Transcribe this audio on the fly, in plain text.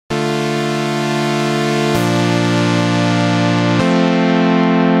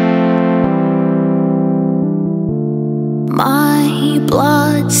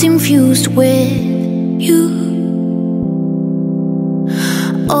blood's infused with you.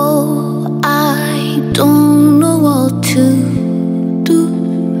 Oh, I don't know what to do.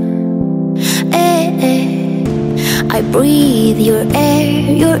 I breathe your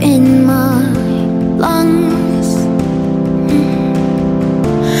air, you're in my lungs.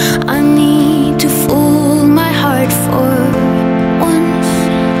 I need to fool my heart for once.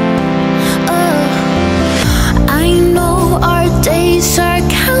 I know our days are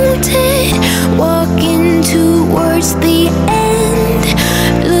counted, walking towards the end.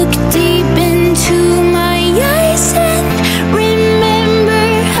 Look deep into my eyes and remember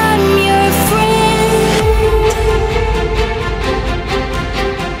I'm your friend.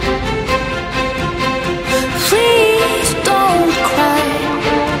 Please don't cry.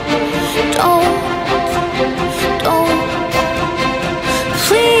 Don't.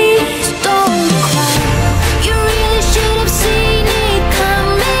 Please don't cry. You really should have seen it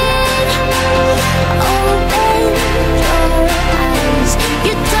coming. Open your eyes.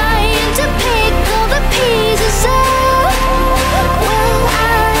 You're dying to pick all the pieces up. Well,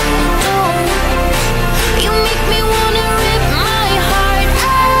 I don't. You make me wanna rip my heart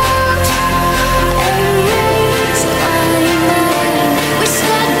out. Erase my mind. We're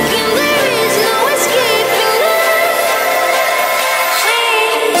stuck and there is no escaping now.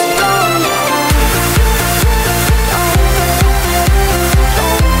 Please don't cry.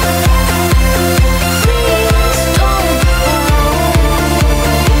 Please don't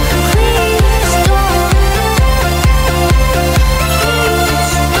cry.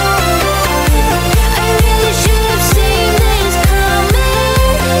 Please don't. I really should have seen this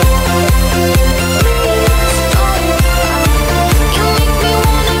coming. Please don't. You make me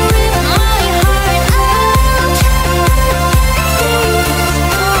wanna rip my heart out.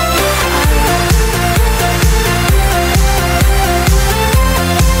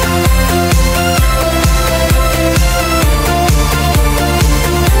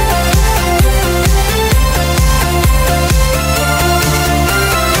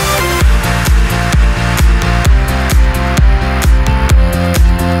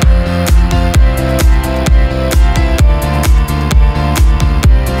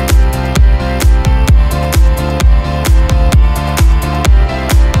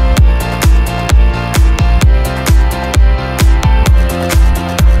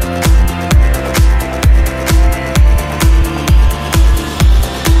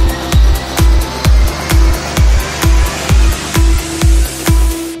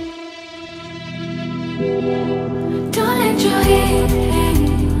 Don't let your head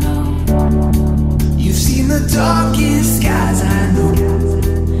hang low. You've seen the darkest skies, I know.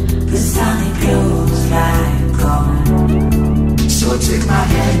 The sun it glows like gold. So take my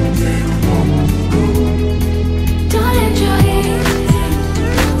hand and won't go. Don't let your head hang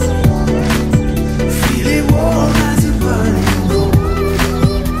Feel it warm as a burning gold.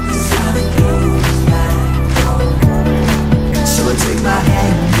 The sun it glows like gold. So take my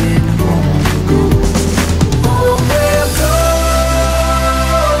hand and won't go. Oh, we'll go.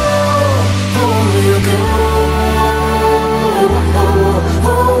 Oh, we'll go.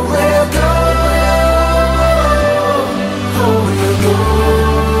 Oh, we'll go. Oh, we'll go.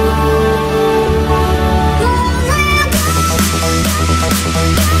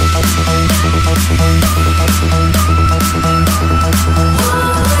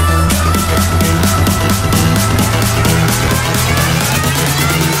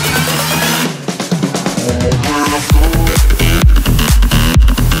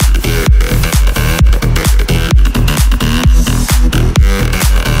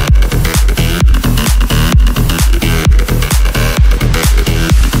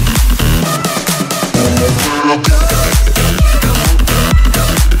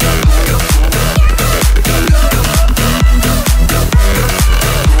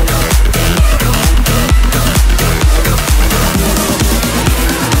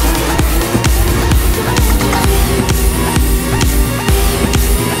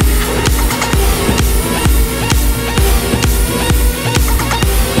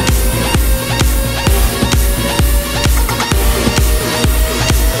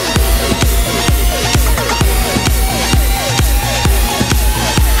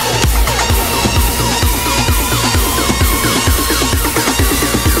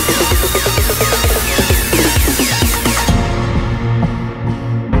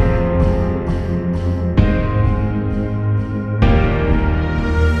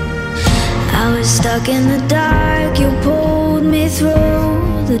 Stuck in the dark, you pulled me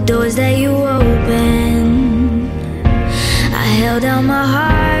through the doors that you opened. I held out my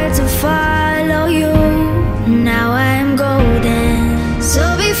heart to follow you. Now I am golden.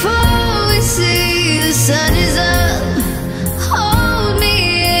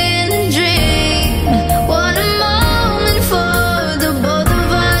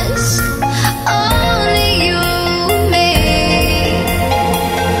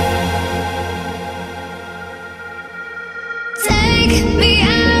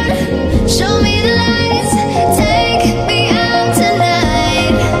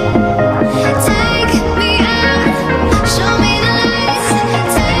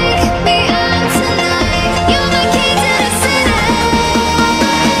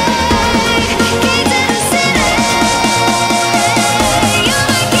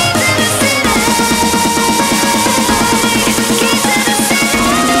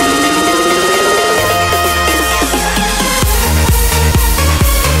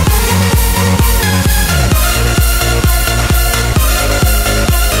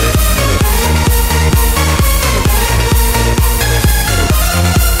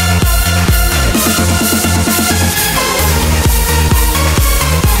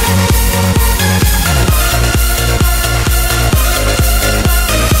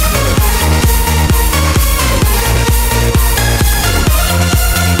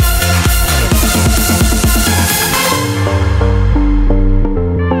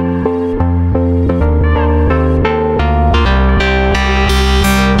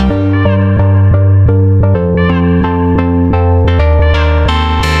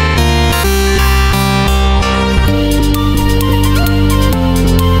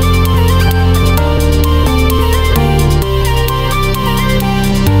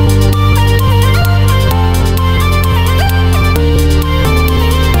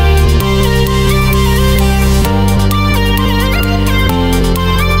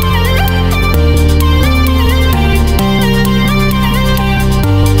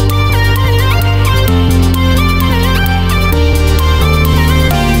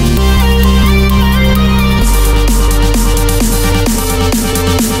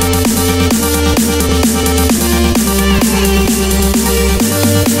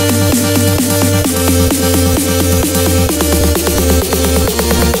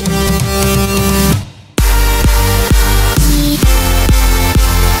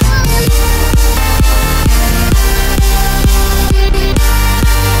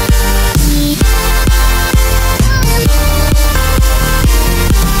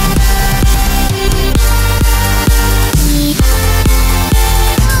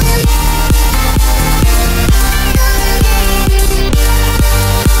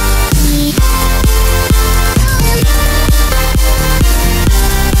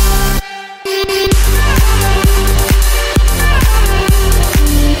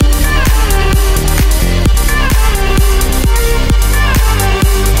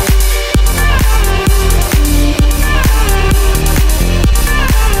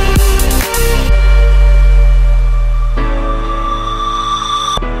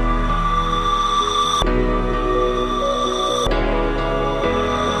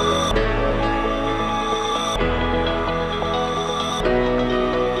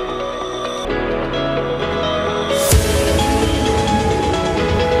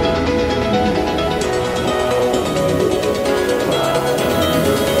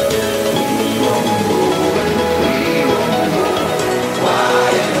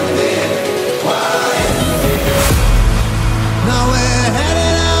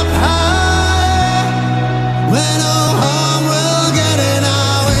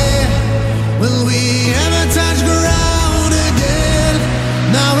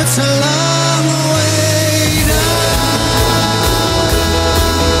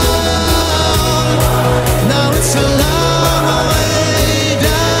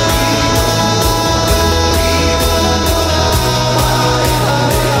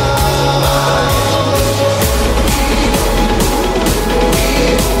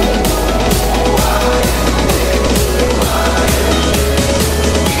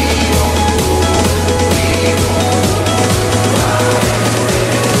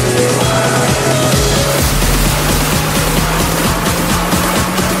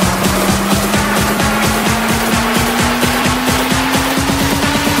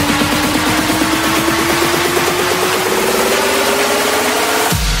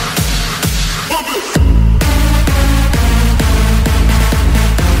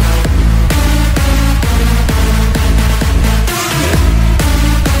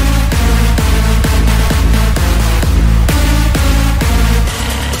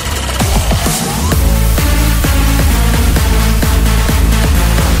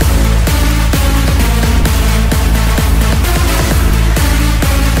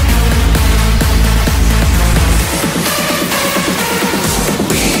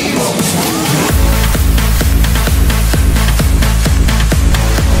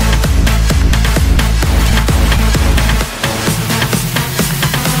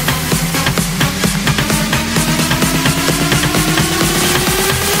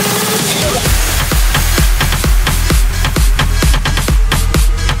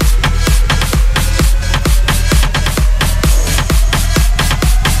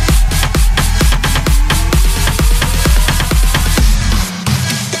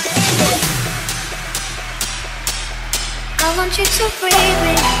 want you to breathe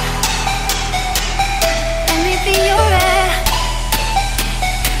me. Let me be your air.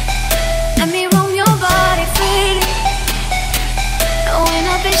 Let me roam your body freely. No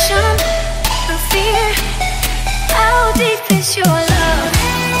inhibition, no fear. How deep is your love?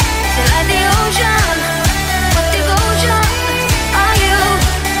 Till like the ocean, what devotion are you?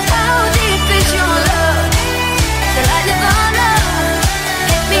 How deep is your love? Till like Nirvana,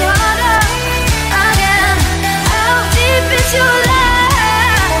 hit me harder again. How deep is your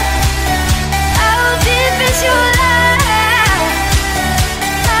love? How deep is your love?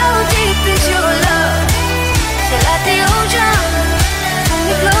 How deep is your love? Till like the ocean, pull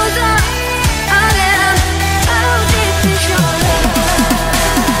me closer again. How deep is your love?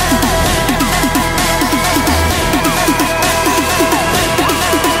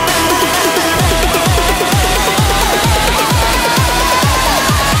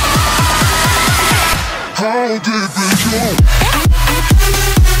 How deep is your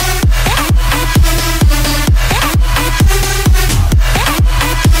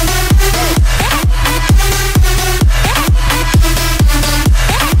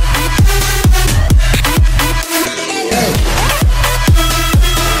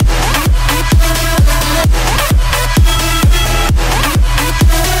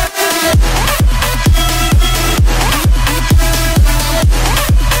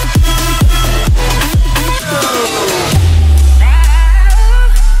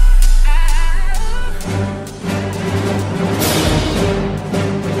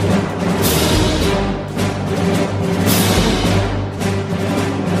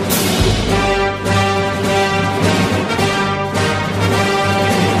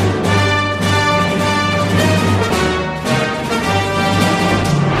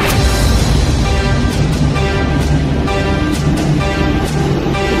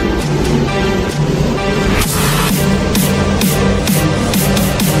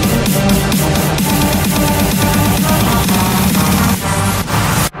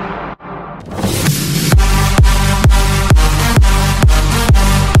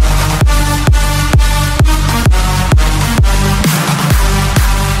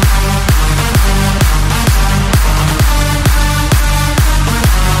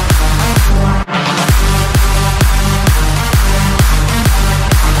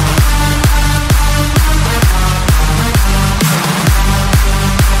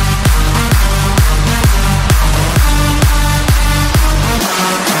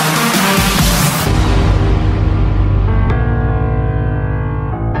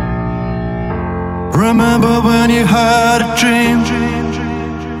Remember when you had a dream?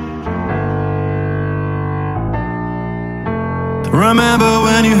 Remember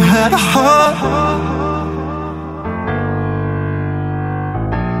when you had a heart?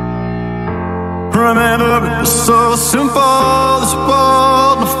 Remember it was so simple, this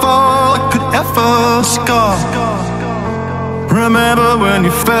world no fall I could ever scar. Remember when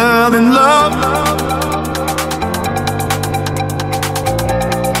you fell in love?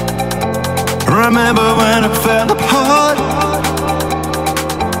 Remember when it fell apart?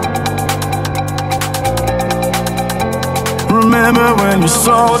 Remember when you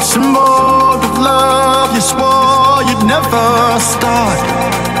saw a symbol of love you swore you'd never start?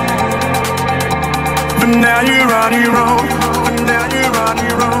 But now you're on your own. But now you're on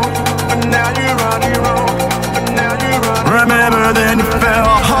your own. But now you're on your own. But now you're on your own. Remember then you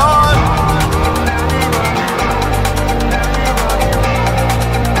fell hard.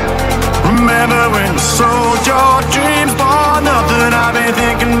 Remember when you sold your dreams for nothing? I've been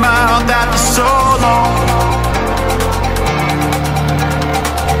thinking about that for so long.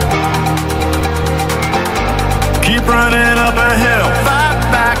 Keep running up a hill, fight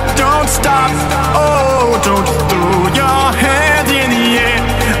back, don't stop. Oh, don't you throw your hands in the air.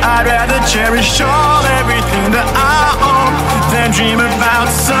 I'd rather cherish all everything that I own than dream about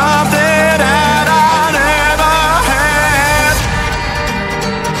something that I never had.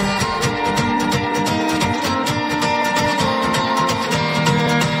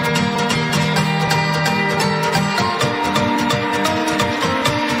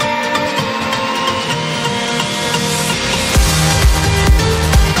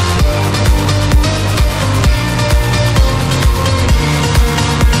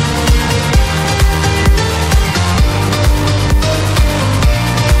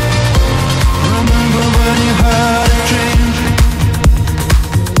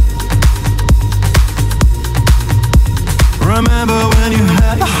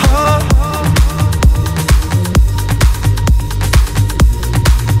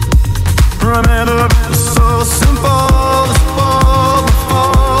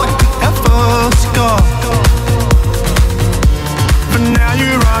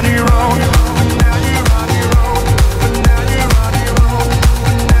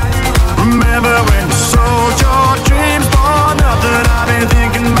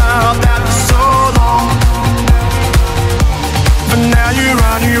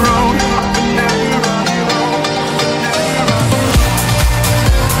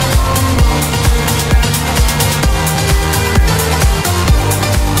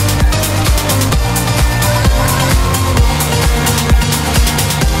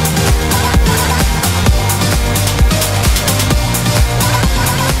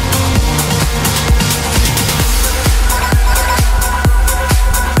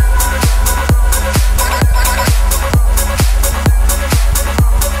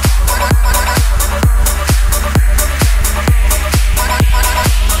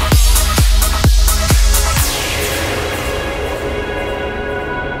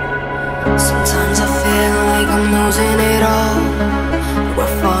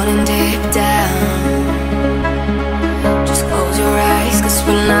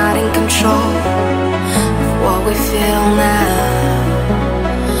 feel now.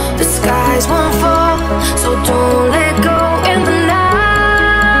 The skies won't fall, so don't let go in the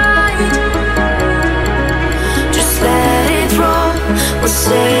night. Just let it roll, we're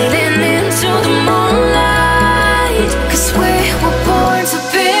sailing into the moonlight. 'Cause we were born to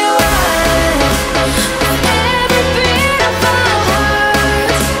be wild, every beat of our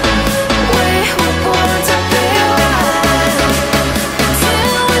words. We were born to be wild,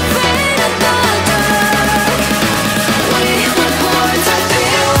 till we fade in the dark. We were born to be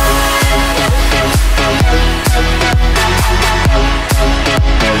wild.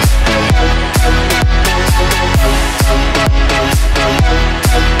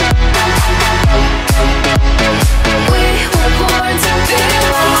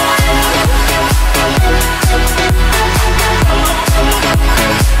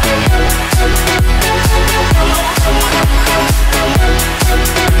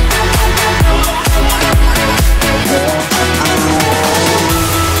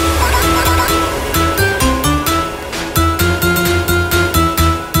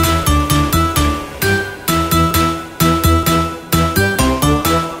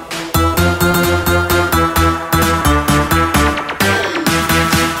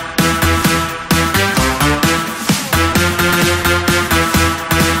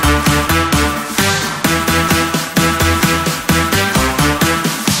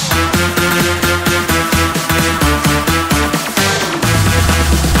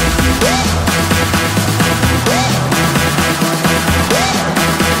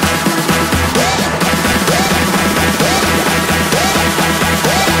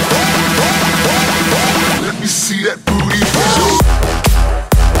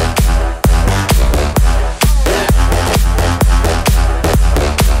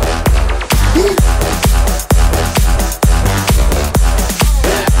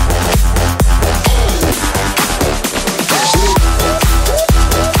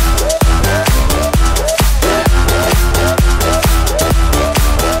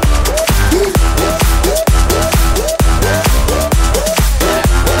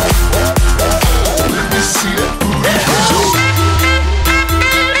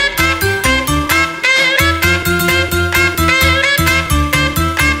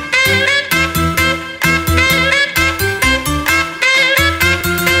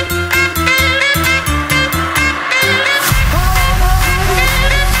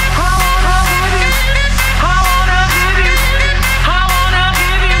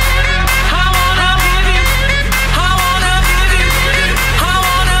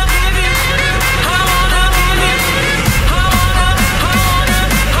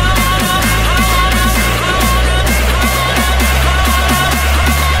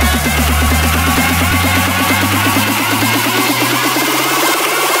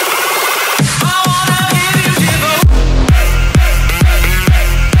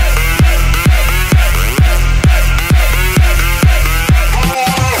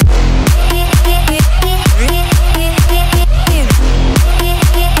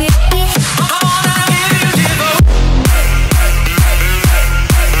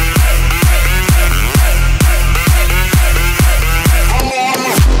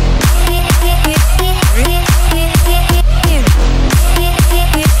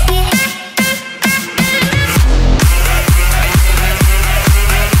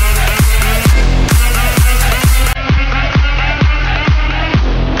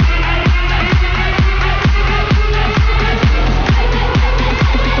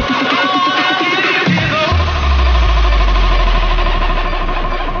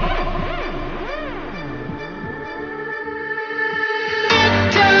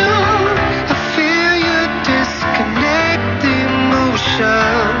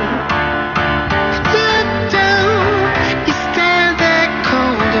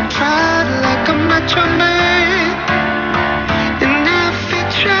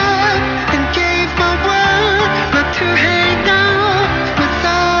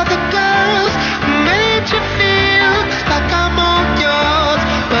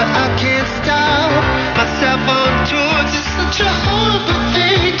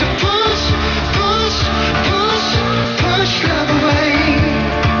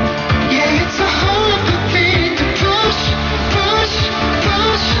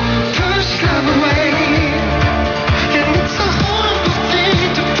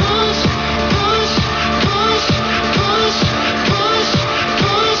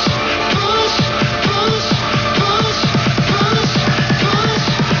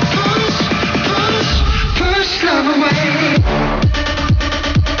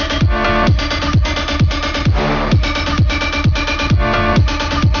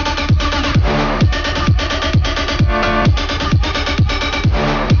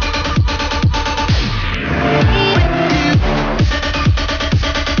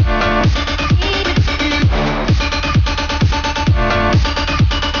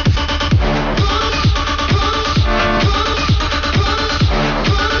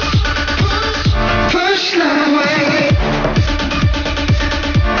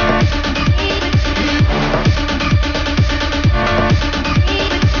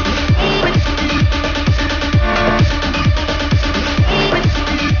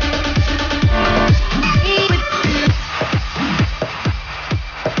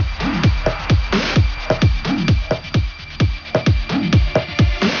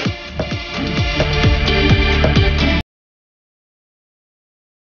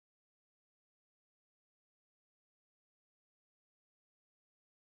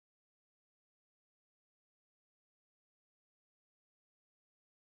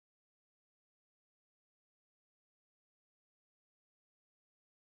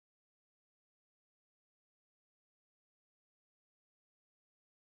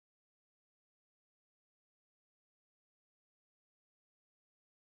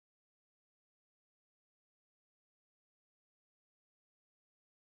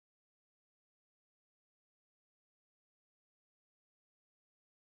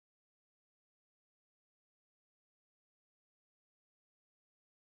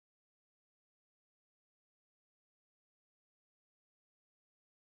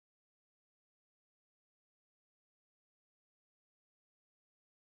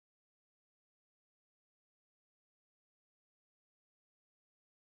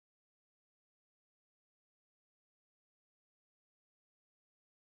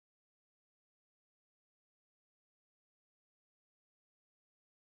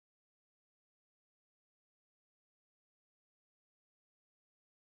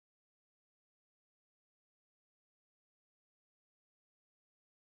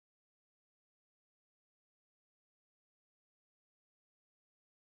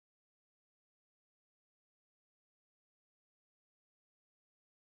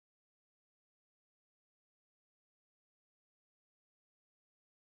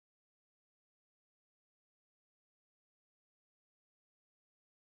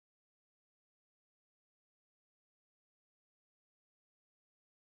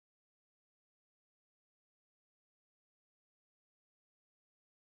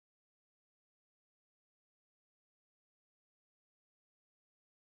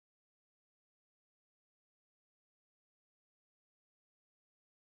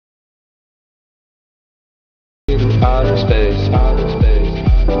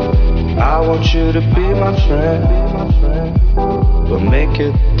 you to be my friend. We'll make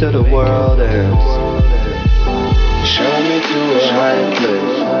it till the world ends. Show me to a higher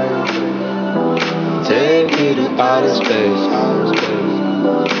place. Take me to outer space.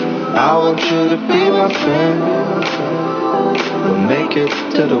 I want you to be my friend. We'll make it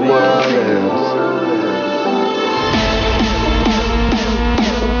till the world ends.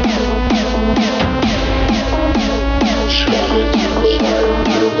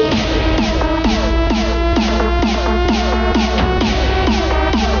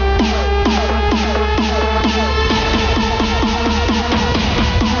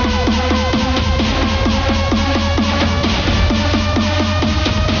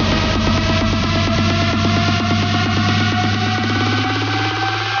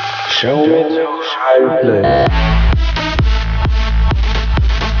 Show me to a higher place.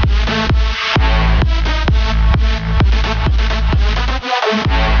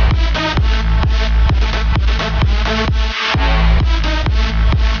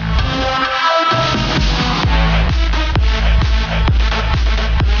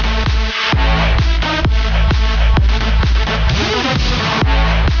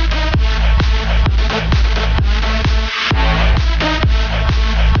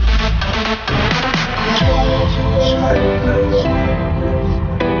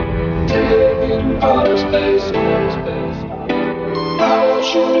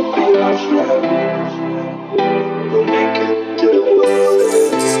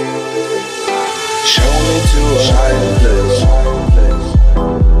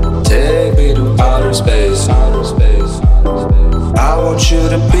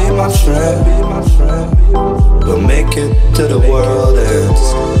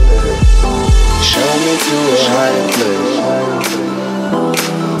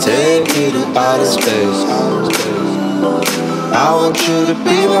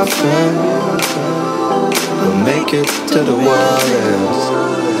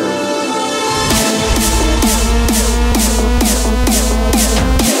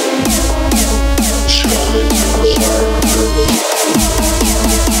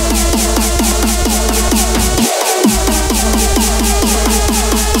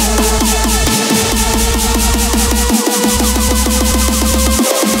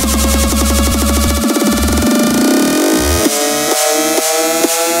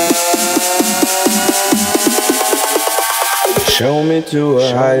 Show me to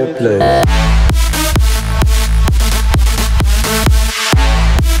a higher place.